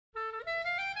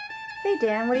Hey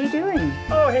Dan, what are you doing?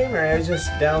 Oh, hey Mary, I was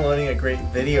just downloading a great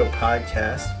video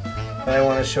podcast that I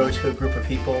want to show to a group of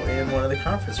people in one of the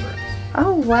conference rooms.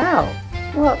 Oh wow.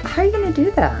 Well, how are you going to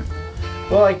do that?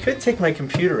 Well, I could take my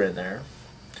computer in there.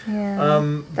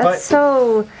 Yeah. But That's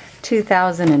so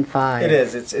 2005. it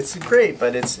is. It's great,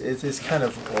 but it's kind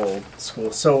of old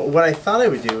school. So what I thought I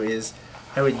would do is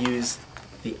I would use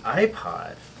the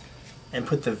iPod and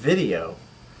put the video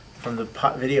from the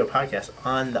video podcast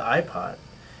on the iPod,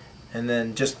 and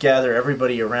then just gather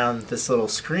everybody around this little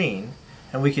screen,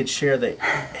 and we could share the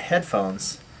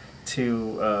headphones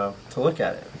to look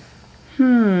at it.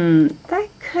 That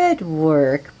could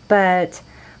work, but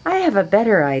I have a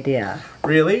better idea.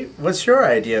 Really? What's your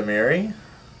idea, Mary?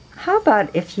 How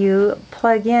about if you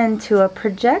plug into a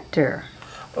projector?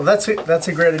 Well, that's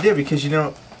a great idea because, you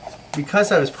know,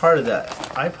 because I was part of that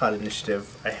iPod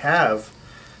initiative, I have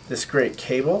this great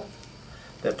cable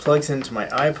that plugs into my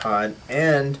iPod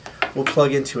and will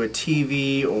plug into a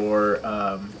TV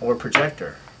or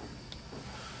projector.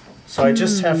 So I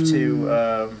just have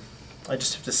to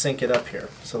sync it up here.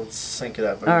 So let's sync it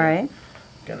up. All right. I'm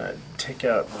gonna take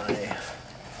out my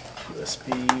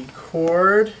USB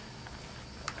cord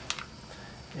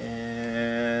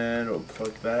and we'll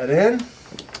plug that in.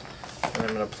 And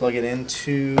I'm gonna plug it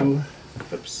into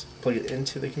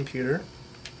the computer.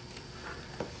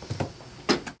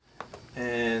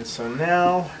 And so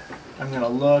now I'm going to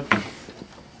look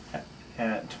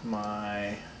at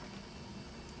my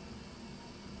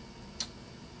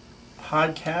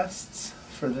podcasts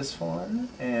for this one,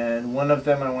 and one of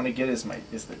them I want to get is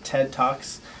the TED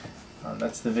Talks.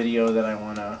 That's the video that I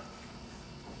want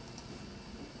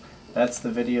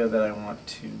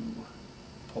to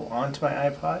pull onto my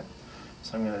iPod.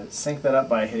 So I'm going to sync that up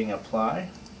by hitting apply.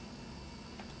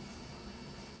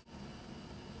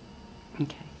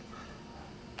 Okay.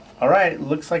 Alright,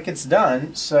 looks like it's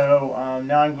done. So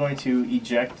now I'm going to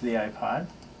eject the iPod.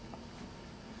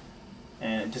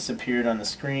 And it disappeared on the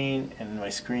screen, and my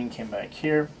screen came back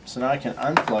here. So now I can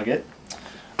unplug it.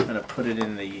 I'm going to put it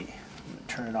in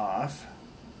turn it off,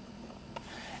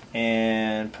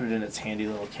 and put it in its handy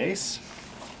little case.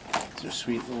 These are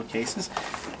sweet little cases.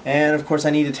 And of course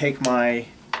I need to take my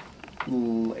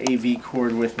little AV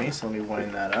cord with me, so let me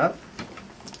wind that up.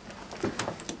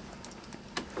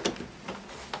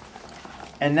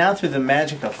 And now through the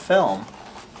magic of film,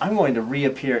 I'm going to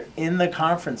reappear in the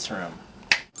conference room.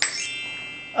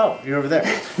 Oh, you're over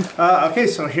there. Okay,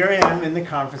 so here I am in the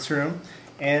conference room,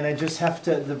 and I just have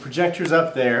to, the projector's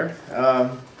up there.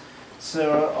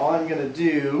 So all I'm going to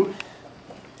do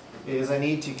is I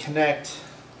need to connect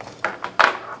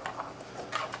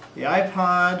the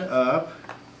iPod up.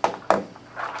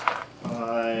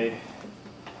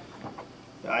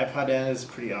 The iPod end is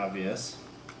pretty obvious.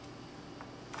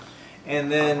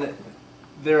 And then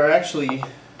there are actually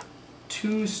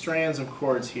two strands of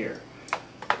cords here.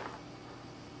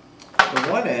 The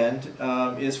one end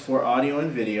is for audio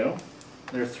and video.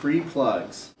 There are 3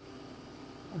 plugs.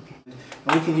 Okay.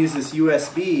 And we can use this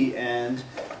USB end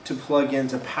to plug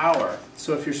into power.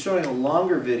 So if you're showing a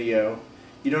longer video,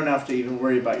 you don't have to even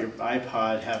worry about your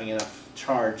iPod having enough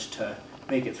charge to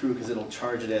make it through, because it'll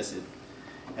charge it as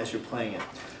you're playing it.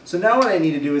 So now what I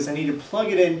need to do is I need to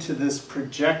plug it into this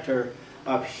projector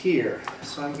up here.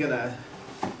 So I'm gonna.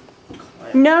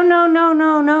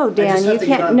 No, Dan, you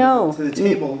can't. No. To the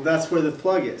table. That's where the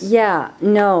plug is. Yeah,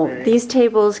 no. Mary. These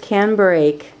tables can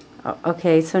break.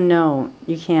 Okay, so no,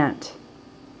 you can't.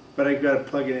 But I've got to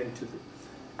plug it into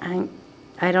the.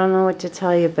 I don't know what to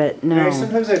tell you, but no. Mary,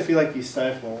 sometimes I feel like you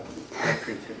stifle my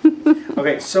creativity.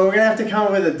 Okay, so we're gonna have to come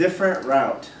up with a different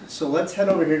route. So let's head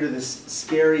over here to this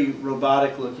scary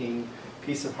robotic-looking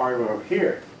piece of hardware over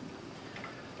here.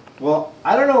 Well,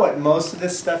 I don't know what most of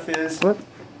this stuff is,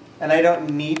 and I don't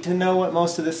need to know what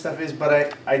most of this stuff is,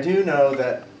 but I do know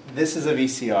that this is a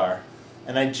VCR,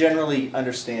 and I generally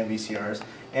understand VCRs,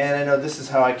 and I know this is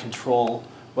how I control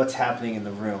what's happening in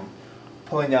the room,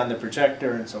 pulling down the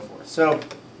projector and so forth. So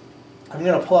I'm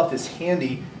going to pull out this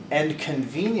handy and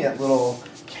convenient little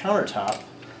countertop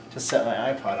to set my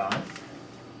iPod on.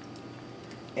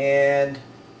 And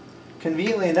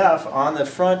conveniently enough, on the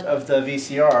front of the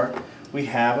VCR, we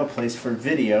have a place for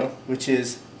video, which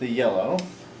is the yellow. So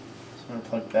I'm going to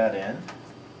plug that in.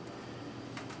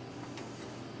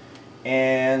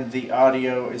 And the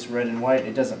audio is red and white.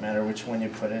 It doesn't matter which one you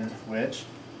put in which.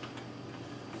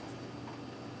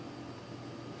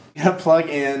 I'm going to plug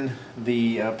in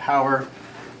the power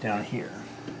down here.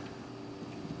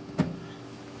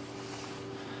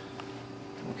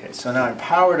 Okay, so now I'm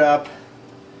powered up.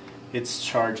 It's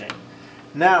charging.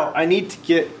 Now I need to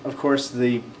get, of course,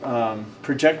 the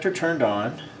projector turned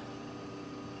on.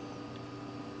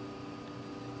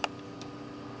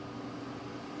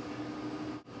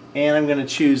 and I'm going to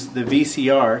choose the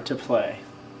VCR to play.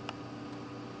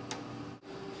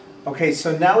 Okay,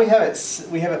 so now we have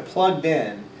it plugged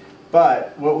in,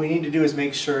 but what we need to do is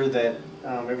make sure that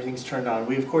everything's turned on.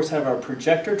 We of course have our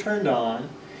projector turned on,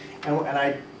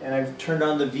 and I've turned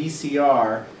on the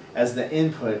VCR as the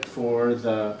input for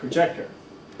the projector.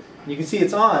 You can see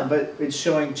it's on, but it's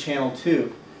showing channel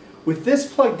 2. With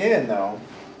this plugged in, though,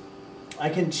 I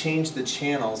can change the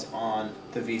channels on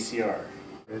the VCR.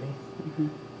 Ready? Mm-hmm.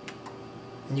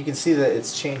 And you can see that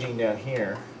it's changing down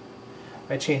here.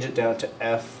 I change it down to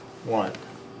F1.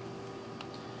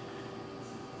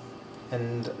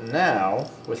 And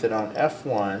now, with it on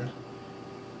F1,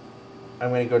 I'm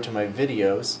going to go to my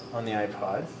videos on the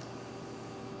iPod.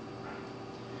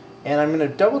 And I'm going to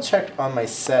double check on my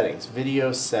settings,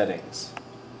 video settings,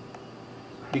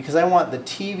 because I want the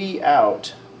TV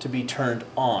out to be turned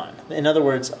on. In other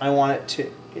words, I want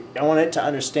it to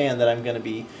understand that I'm going to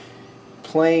be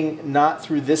playing not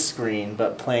through this screen,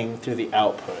 but playing through the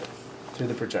output, through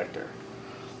the projector.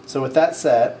 So with that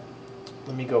set,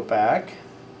 let me go back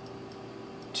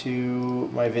to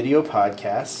my video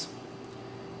podcasts,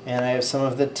 and I have some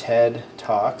of the TED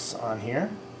Talks on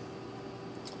here.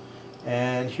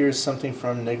 And here's something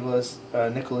from Nicholas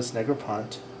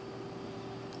Negroponte,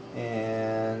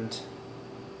 and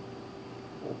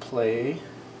we'll play.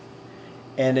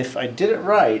 And if I did it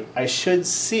right, I should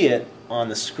see it on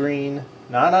the screen,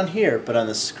 not on here, but on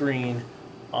the screen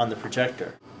on the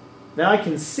projector. Now I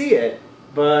can see it,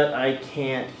 but I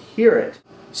can't hear it.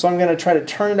 So I'm going to try to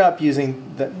turn it up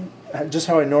using just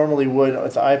how I normally would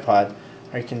with the iPod.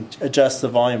 I can adjust the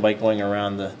volume by going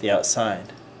around the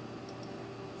outside.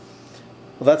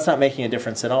 Well, that's not making a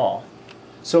difference at all.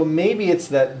 So maybe it's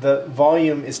that the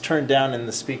volume is turned down in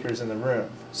the speakers in the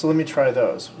room. So let me try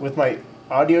those. With my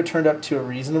audio turned up to a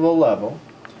reasonable level,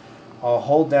 I'll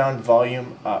hold down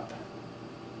volume up.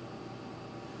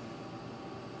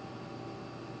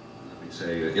 Let me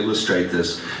say, illustrate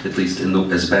this, at least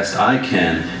as best I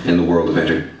can, in the world of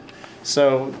entertainment.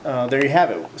 So there you have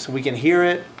it. So we can hear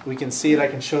it, we can see it, I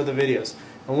can show the videos.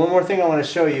 And one more thing I want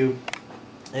to show you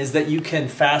is that you can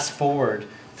fast forward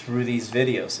through these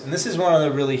videos. And this is one of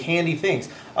the really handy things.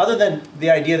 Other than the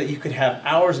idea that you could have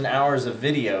hours and hours of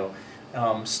video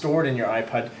stored in your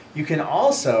iPod, you can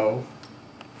also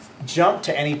jump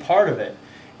to any part of it.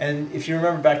 And if you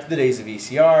remember back to the days of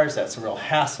VCRs, that's a real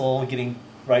hassle getting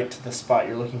right to the spot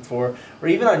you're looking for. Or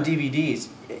even on DVDs,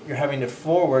 you're having to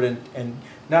forward and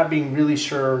not being really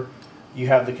sure you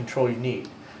have the control you need.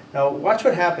 Now watch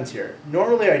what happens here.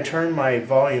 Normally I turn my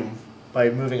volume by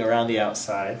moving around the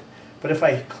outside, but if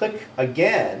I click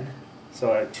again,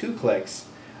 so I have 2 clicks,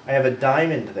 I have a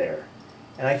diamond there,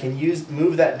 and I can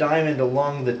move that diamond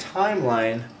along the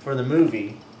timeline for the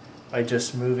movie by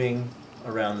just moving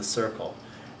around the circle.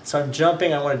 So I'm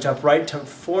jumping, I want to jump right to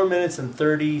 4 minutes and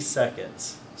 30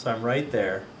 seconds. So I'm right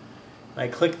there. And I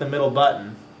click the middle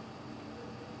button,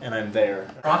 and I'm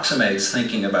there. Approximates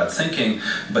thinking about thinking,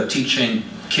 but teaching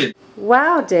kids.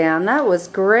 Wow, Dan, that was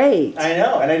great. I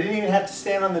know, and I didn't even have to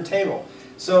stand on the table.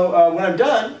 So when I'm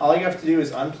done, all you have to do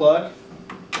is unplug.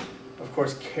 Of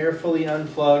course, carefully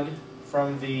unplug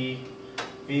from the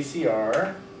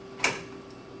VCR.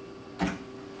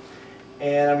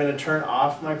 And I'm going to turn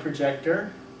off my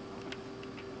projector.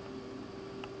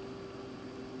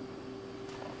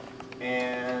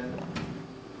 And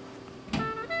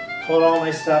put all my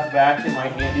stuff back in my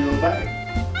handy little bag.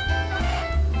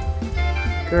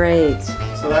 Great.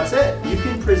 So that's it. You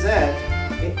can present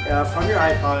from your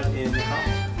iPod in the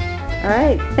comments. All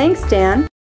right. Thanks, Dan.